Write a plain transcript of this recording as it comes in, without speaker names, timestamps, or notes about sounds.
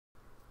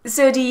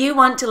So do you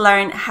want to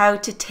learn how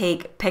to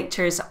take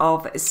pictures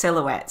of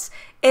silhouettes?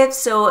 If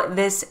so,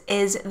 this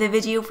is the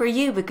video for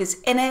you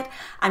because in it,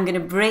 I'm going to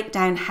break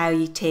down how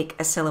you take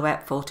a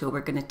silhouette photo.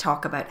 We're going to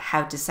talk about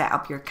how to set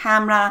up your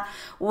camera,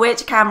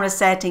 which camera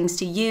settings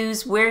to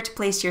use, where to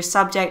place your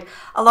subject,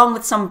 along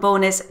with some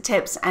bonus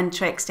tips and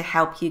tricks to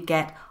help you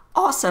get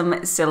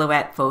awesome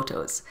silhouette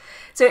photos.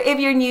 So if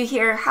you're new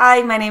here,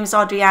 hi, my name is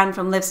Audrey-Ann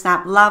from Live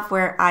Snap Love,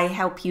 where I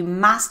help you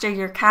master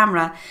your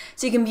camera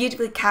so you can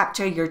beautifully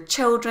capture your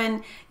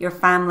children, your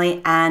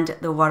family, and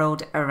the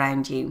world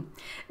around you.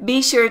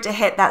 Be sure to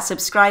hit that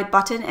subscribe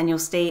button and you'll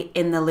stay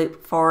in the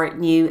loop for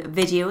new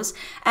videos.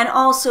 And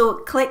also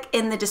click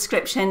in the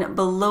description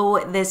below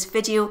this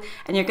video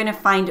and you're going to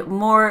find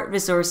more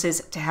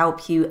resources to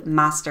help you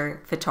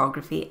master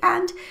photography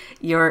and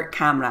your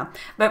camera.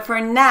 But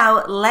for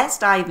now, let's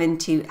dive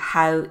into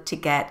how to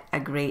get a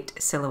great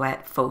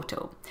silhouette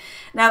photo.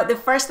 Now, the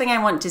first thing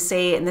I want to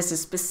say, and this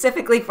is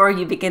specifically for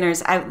you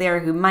beginners out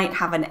there who might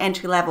have an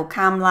entry-level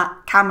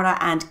camera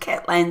and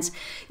kit lens,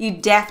 you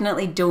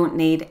definitely don't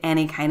need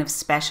any kind of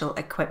special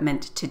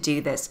equipment to do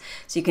this.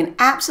 So you can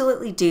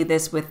absolutely do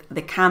this with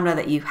the camera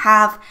that you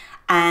have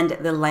and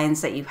the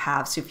lens that you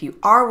have. So if you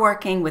are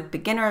working with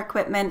beginner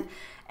equipment,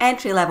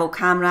 entry-level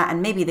camera,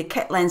 and maybe the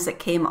kit lens that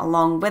came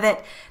along with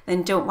it,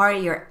 then don't worry,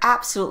 you're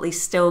absolutely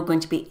still going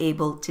to be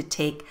able to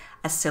take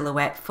a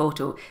silhouette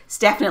photo. It's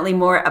definitely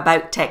more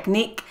about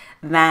technique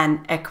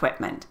than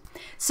equipment.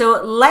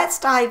 So let's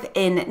dive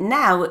in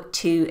now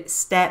to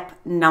step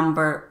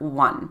number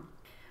 1,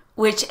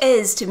 which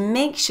is to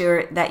make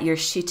sure that you're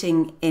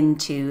shooting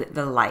into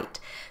the light.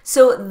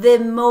 So the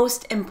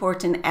most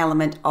important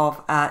element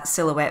of a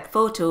silhouette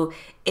photo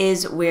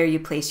is where you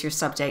place your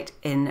subject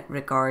in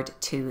regard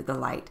to the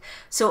light.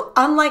 So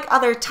unlike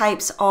other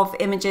types of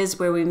images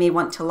where we may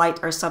want to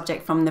light our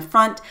subject from the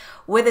front,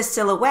 with a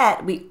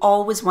silhouette, we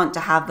always want to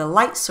have the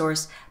light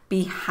source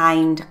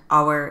behind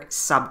our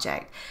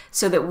subject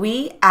so that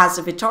we as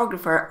a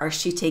photographer are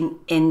shooting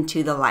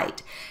into the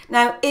light.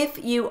 Now,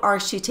 if you are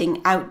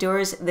shooting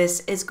outdoors,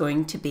 this is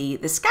going to be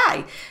the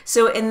sky.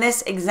 So in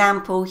this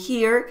example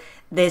here,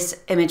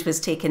 this image was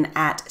taken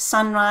at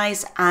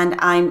sunrise and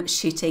I'm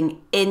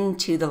shooting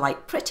into the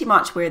light, pretty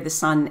much where the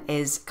sun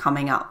is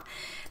coming up.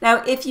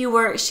 Now, if you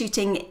were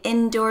shooting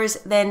indoors,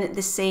 then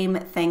the same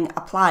thing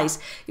applies.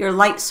 Your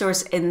light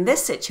source in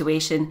this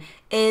situation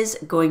is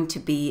going to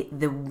be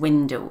the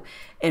window,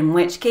 in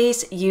which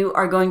case you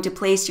are going to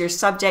place your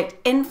subject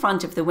in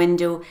front of the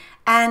window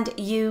and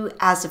you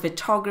as a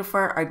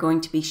photographer are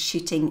going to be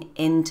shooting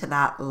into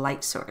that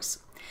light source.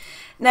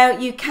 Now,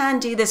 you can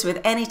do this with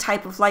any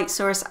type of light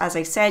source. As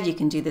I said, you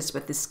can do this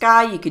with the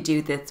sky, you could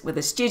do this with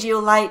a studio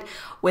light,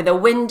 with a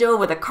window,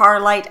 with a car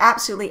light,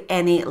 absolutely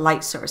any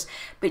light source.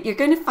 But you're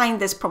going to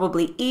find this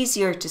probably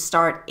easier to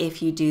start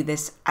if you do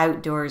this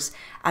outdoors,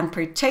 and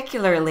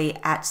particularly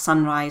at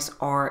sunrise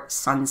or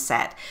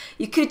sunset.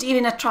 You could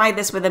even try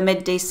this with a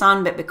midday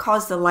sun, but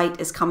because the light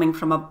is coming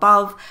from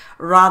above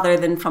rather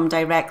than from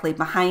directly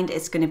behind,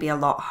 it's going to be a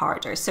lot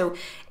harder. So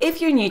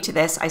if you're new to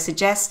this, I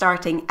suggest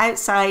starting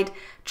outside.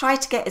 Try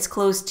to get as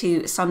close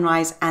to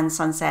sunrise and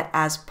sunset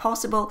as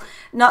possible.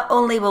 Not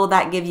only will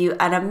that give you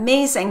an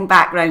amazing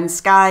background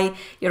sky,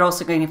 you're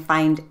also going to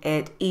find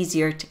it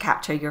easier to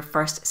capture your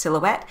first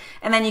silhouette,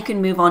 and then you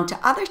can move on to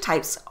other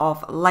types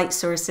of light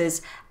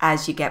sources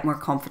as you get more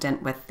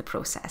confident with the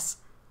process.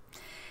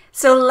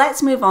 So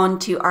let's move on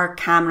to our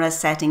camera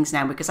settings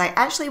now, because I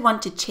actually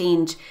want to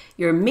change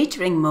your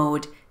metering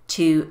mode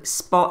to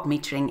spot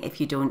metering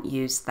if you don't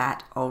use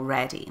that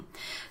already.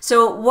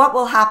 So what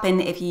will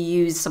happen if you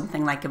use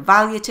something like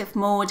evaluative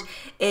mode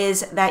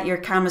is that your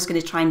camera is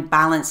going to try and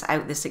balance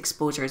out this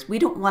exposures. We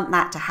don't want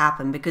that to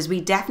happen because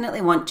we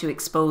definitely want to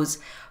expose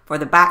for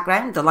the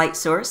background, the light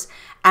source,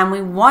 and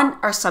we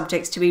want our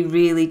subjects to be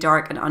really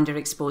dark and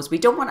underexposed. We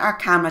don't want our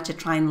camera to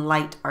try and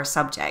light our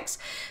subjects.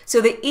 So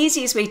the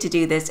easiest way to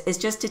do this is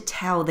just to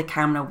tell the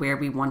camera where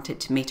we want it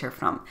to meter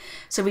from.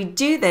 So we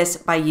do this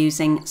by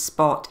using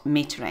spot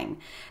metering.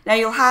 Now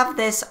you'll have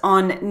this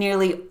on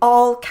nearly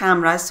all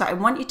cameras, so I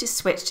want you to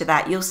switch to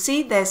that. You'll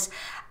see this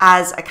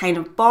as a kind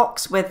of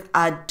box with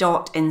a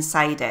dot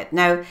inside it.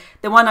 Now,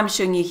 the one I'm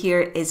showing you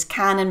here is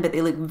Canon, but they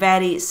look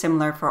very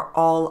similar for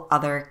all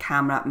other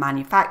camera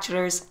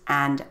manufacturers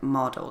and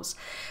models.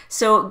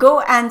 So go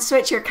and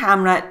switch your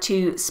camera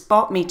to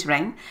spot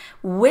metering,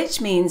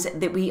 which means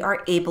that we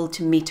are able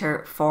to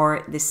meter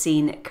for the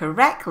scene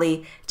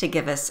correctly to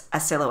give us a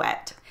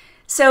silhouette.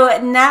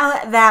 So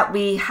now that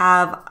we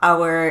have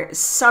our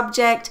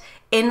subject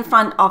in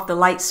front of the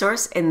light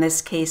source, in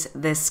this case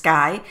the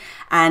sky,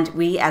 and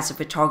we as a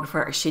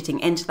photographer are shooting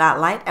into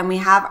that light, and we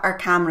have our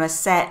camera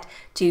set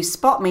to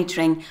spot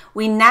metering,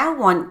 we now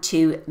want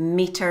to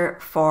meter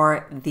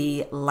for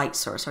the light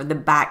source or the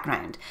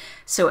background.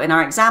 So in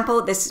our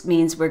example, this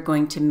means we're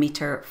going to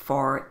meter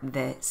for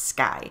the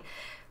sky.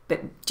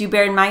 But do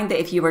bear in mind that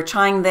if you were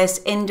trying this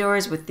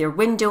indoors with your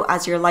window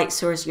as your light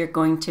source, you're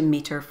going to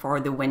meter for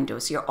the window.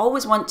 So you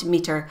always want to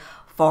meter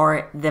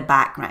for the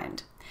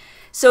background.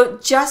 So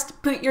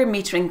just put your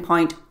metering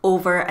point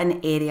over an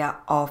area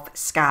of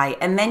sky,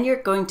 and then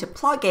you're going to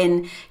plug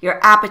in your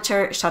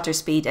aperture, shutter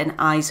speed and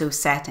ISO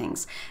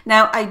settings.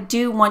 Now I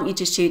do want you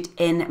to shoot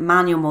in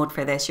manual mode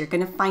for this. You're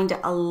going to find it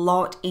a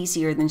lot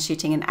easier than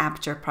shooting in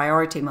aperture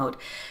priority mode,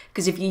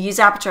 because if you use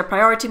aperture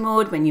priority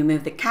mode, when you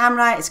move the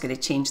camera, it's going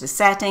to change the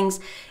settings.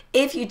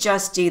 If you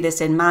just do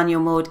this in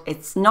manual mode,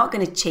 it's not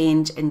going to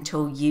change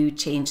until you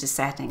change the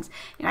settings.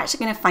 You're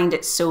actually going to find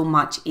it so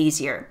much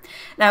easier.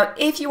 Now,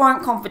 if you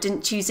aren't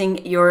confident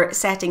choosing your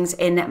settings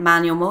in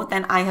manual mode,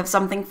 then I have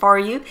something for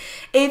you.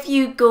 If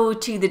you go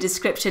to the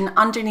description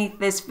underneath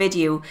this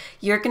video,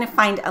 you're going to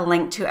find a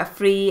link to a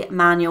free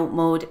manual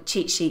mode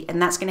cheat sheet,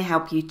 and that's going to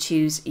help you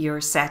choose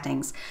your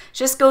settings.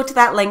 Just go to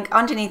that link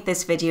underneath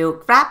this video,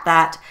 grab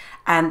that,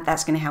 and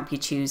that's going to help you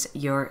choose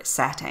your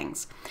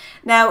settings.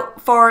 Now,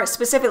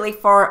 specifically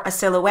for a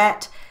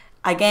silhouette,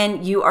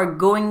 again, you are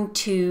going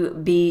to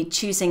be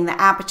choosing the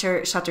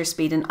aperture, shutter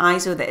speed and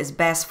ISO that is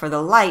best for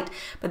the light.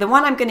 But the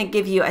one I'm going to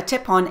give you a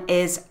tip on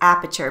is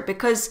aperture,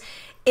 because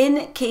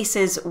in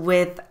cases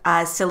with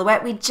a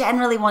silhouette, we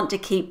generally want to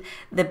keep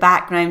the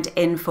background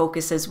in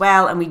focus as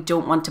well, and we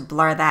don't want to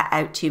blur that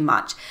out too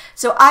much.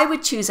 So I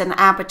would choose an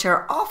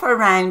aperture of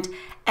around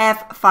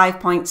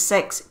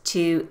f5.6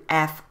 to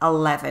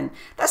f11.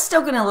 That's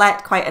still going to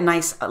let quite a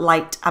nice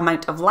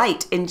amount of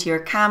light into your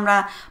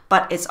camera,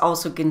 but it's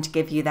also going to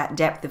give you that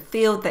depth of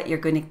field that you're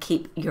going to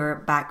keep your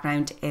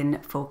background in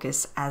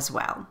focus as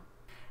well.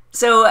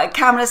 So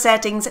camera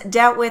settings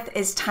dealt with,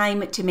 is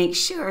time to make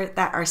sure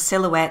that our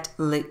silhouette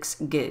looks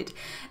good.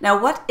 Now,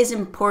 what is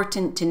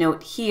important to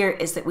note here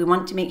is that we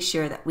want to make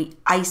sure that we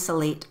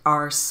isolate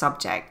our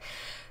subject.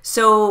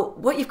 So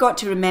what you've got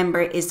to remember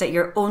is that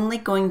you're only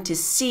going to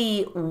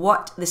see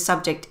what the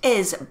subject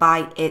is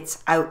by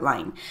its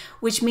outline,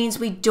 which means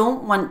we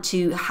don't want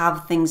to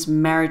have things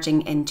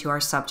merging into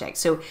our subject.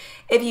 So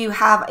if you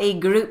have a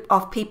group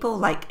of people,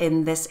 like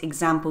in this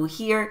example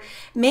here,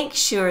 make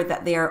sure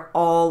that they are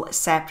all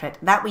separate.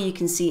 That way you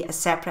can see a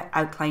separate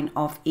outline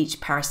of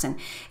each person.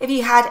 If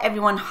you had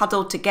everyone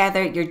huddled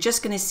together, you're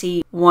just going to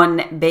see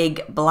one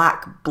big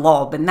black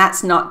blob, and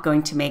that's not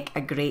going to make a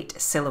great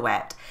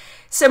silhouette.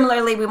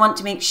 Similarly, we want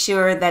to make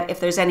sure that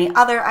if there's any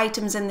other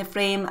items in the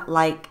frame,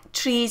 like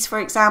trees, for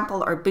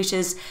example, or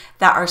bushes,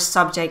 that our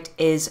subject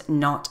is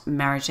not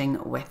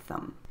merging with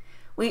them.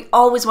 We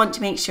always want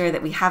to make sure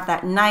that we have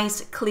that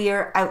nice,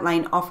 clear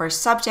outline of our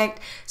subject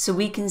so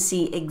we can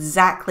see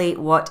exactly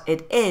what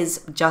it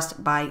is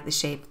just by the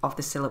shape of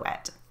the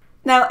silhouette.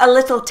 Now, a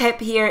little tip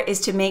here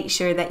is to make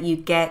sure that you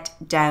get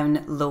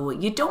down low.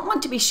 You don't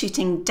want to be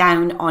shooting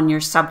down on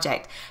your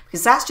subject,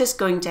 because that's just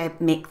going to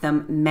make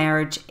them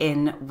merge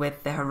in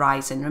with the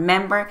horizon.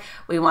 Remember,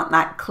 we want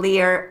that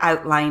clear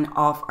outline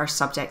of our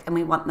subject and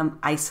we want them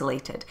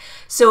isolated.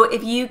 So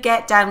if you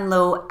get down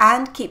low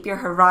and keep your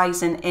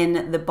horizon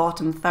in the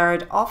bottom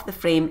third of the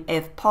frame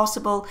if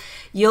possible,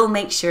 you'll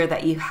make sure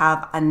that you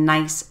have a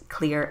nice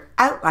clear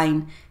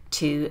outline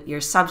to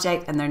your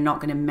subject and they're not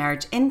going to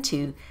merge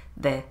into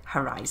the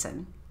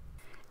horizon.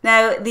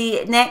 Now,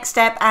 the next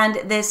step, and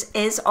this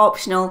is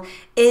optional,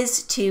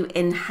 is to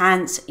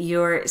enhance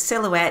your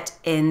silhouette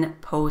in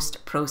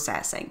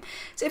post-processing.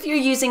 So if you're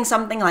using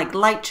something like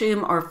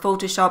Lightroom or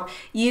Photoshop,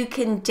 you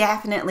can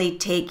definitely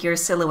take your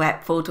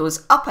silhouette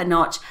photos up a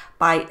notch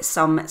by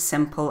some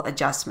simple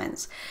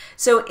adjustments.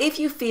 So if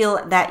you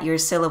feel that your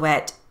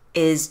silhouette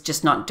is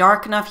just not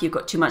dark enough, you've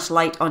got too much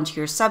light onto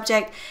your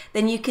subject,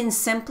 then you can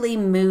simply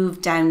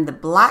move down the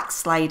black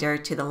slider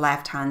to the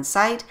left hand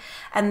side,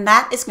 and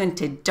that is going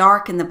to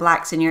darken the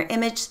blacks in your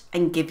image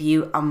and give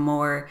you a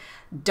more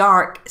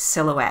dark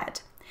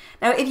silhouette.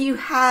 Now, if you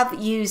have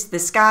used the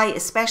sky,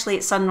 especially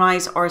at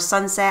sunrise or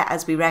sunset,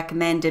 as we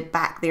recommended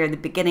back there at the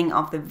beginning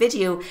of the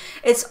video,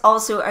 it's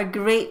also a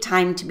great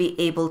time to be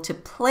able to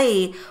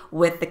play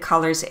with the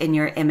colors in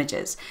your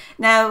images.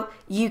 Now,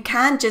 you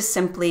can just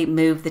simply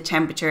move the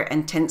temperature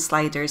and tint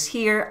sliders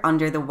here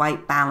under the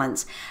white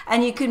balance,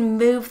 and you can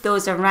move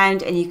those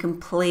around and you can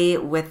play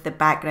with the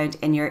background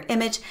in your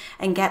image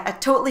and get a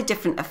totally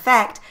different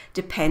effect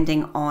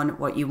depending on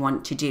what you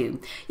want to do.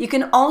 You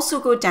can also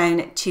go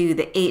down to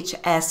the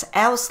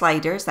HSL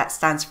sliders, that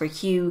stands for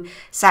hue,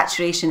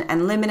 saturation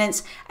and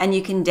luminance, and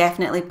you can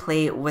definitely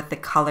play with the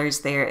colors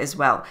there as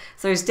well.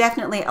 So there's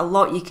definitely a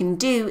lot you can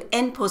do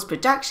in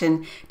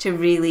post-production to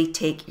really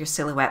take your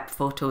silhouette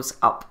photos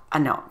up a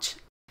notch.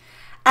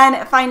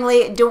 And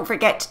finally, don't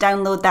forget to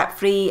download that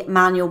free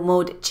manual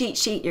mode cheat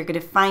sheet. You're going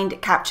to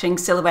find capturing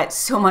silhouettes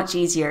so much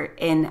easier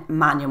in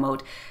manual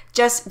mode.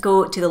 Just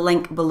go to the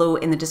link below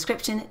in the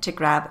description to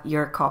grab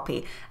your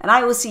copy. And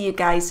I will see you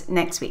guys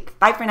next week.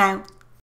 Bye for now.